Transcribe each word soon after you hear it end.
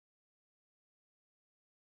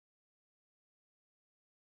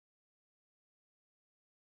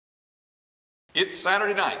It's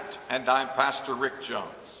Saturday night, and I'm Pastor Rick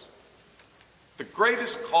Jones. The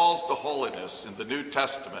greatest calls to holiness in the New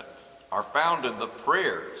Testament are found in the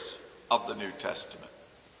prayers of the New Testament.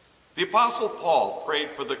 The Apostle Paul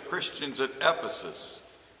prayed for the Christians at Ephesus,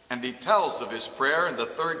 and he tells of his prayer in the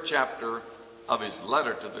 3rd chapter of his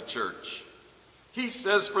letter to the church. He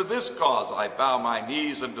says, "For this cause I bow my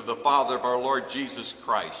knees unto the Father of our Lord Jesus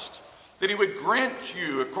Christ, that he would grant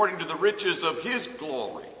you, according to the riches of his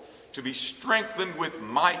glory, to be strengthened with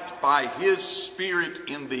might by his Spirit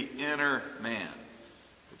in the inner man,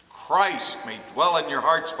 that Christ may dwell in your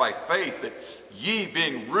hearts by faith, that ye,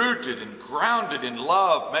 being rooted and grounded in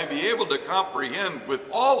love, may be able to comprehend with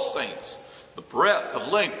all saints the breadth, the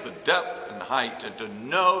length, the depth, and height, and to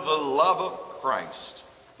know the love of Christ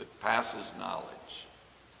that passes knowledge,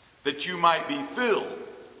 that you might be filled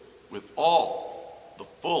with all the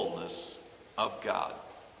fullness of God."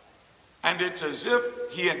 And it's as if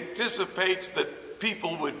he anticipates that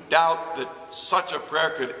people would doubt that such a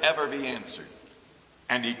prayer could ever be answered.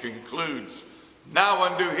 And he concludes, "Now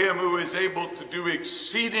unto him who is able to do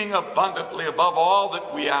exceeding abundantly above all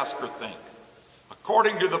that we ask or think,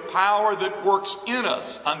 according to the power that works in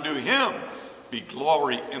us, unto him be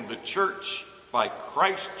glory in the church by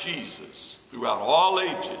Christ Jesus throughout all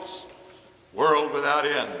ages, world without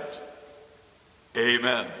end.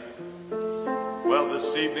 Amen." Well,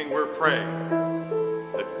 this evening we're praying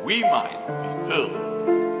that we might be filled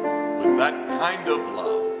with that kind of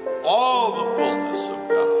love, all the fullness of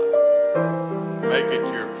God. Make it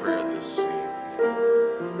your prayer this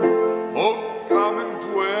evening. Oh, come and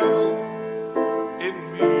dwell in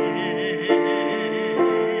me,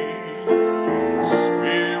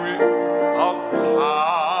 Spirit of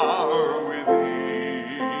power within,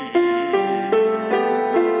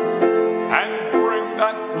 and bring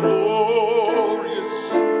that glorious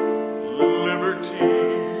liberty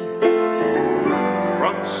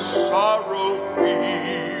from sorrow,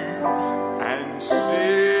 fear, and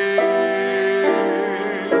sin,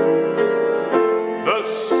 the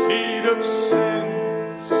seed of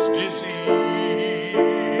sin's disease.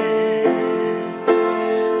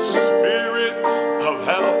 Spirit of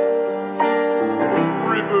health,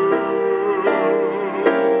 remove.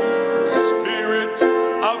 Spirit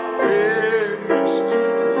of finished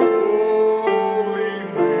holiness.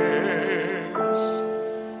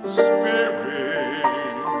 Spirit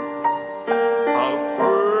of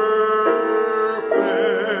perfect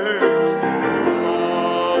love.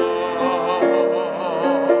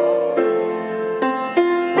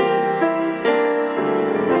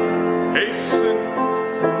 Hasten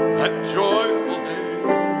that joyful day,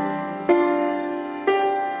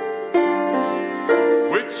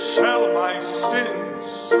 which shall my sins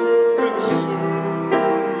consume,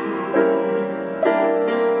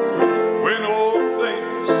 when old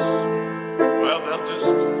things, well, they'll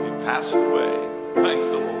just be passed away. Thank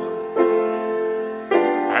the Lord.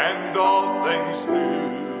 And all things new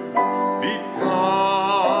become.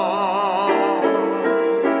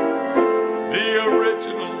 The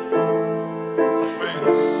original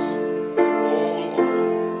offence, oh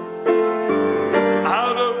Lord,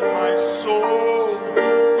 out of my soul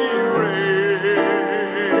erase,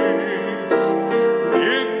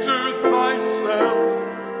 into thyself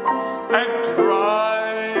and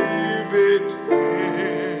drive it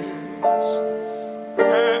hence,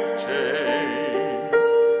 and take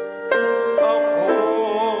upon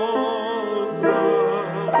the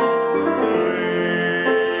place.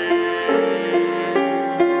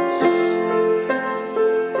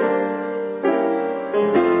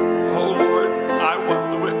 Oh Lord, I want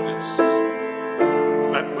the witness,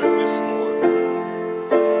 that witness, Lord,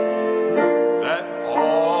 that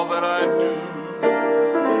all that I do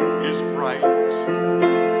is right,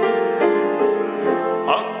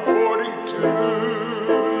 according to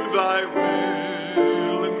thy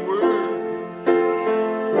will and word,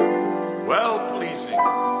 well pleasing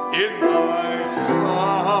in thy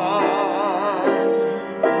sight.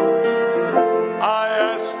 I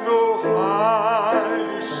ask no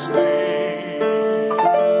high estate.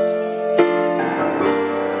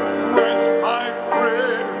 Grant my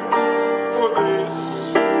prayer for this,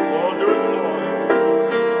 Lord, good Lord,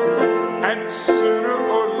 and sooner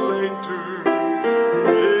or later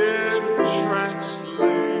then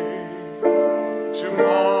translate to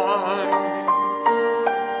my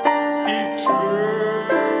eternal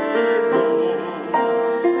home.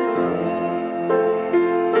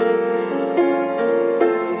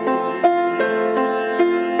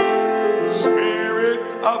 Spirit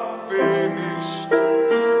of finished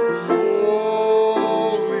holiness,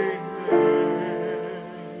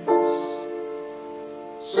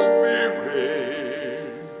 Spirit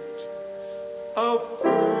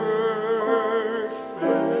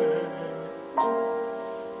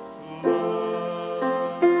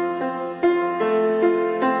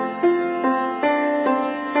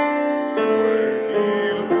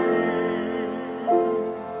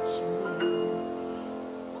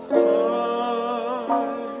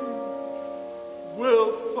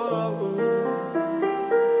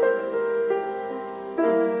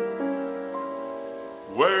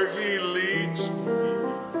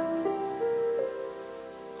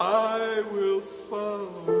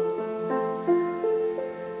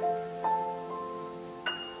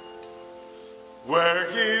Where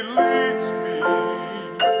he leads me,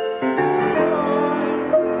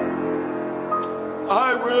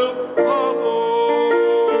 I will follow.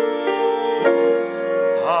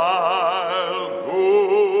 I'll go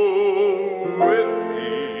with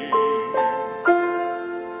him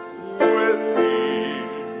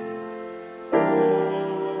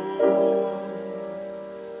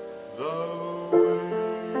all the way.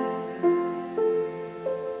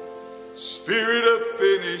 Spirit of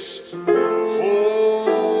finished holiness,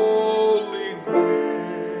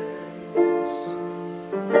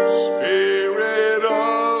 Spirit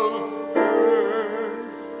of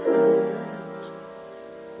perfect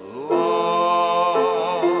love.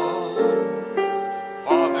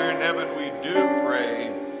 Father in heaven, we do pray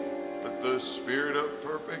that the Spirit of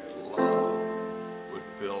perfect love would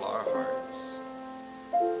fill our hearts,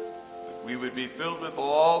 that we would be filled with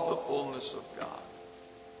all the fullness of God.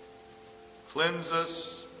 Cleanse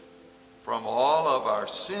us from all of our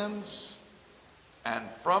sins, and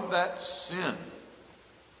from that sin,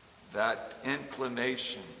 that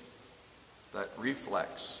inclination, that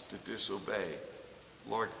reflex to disobey.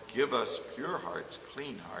 Lord, give us pure hearts,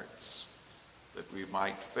 clean hearts, that we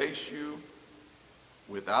might face you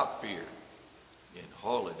without fear, in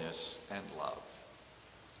holiness and love.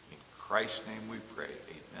 In Christ's name we pray,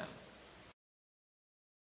 amen.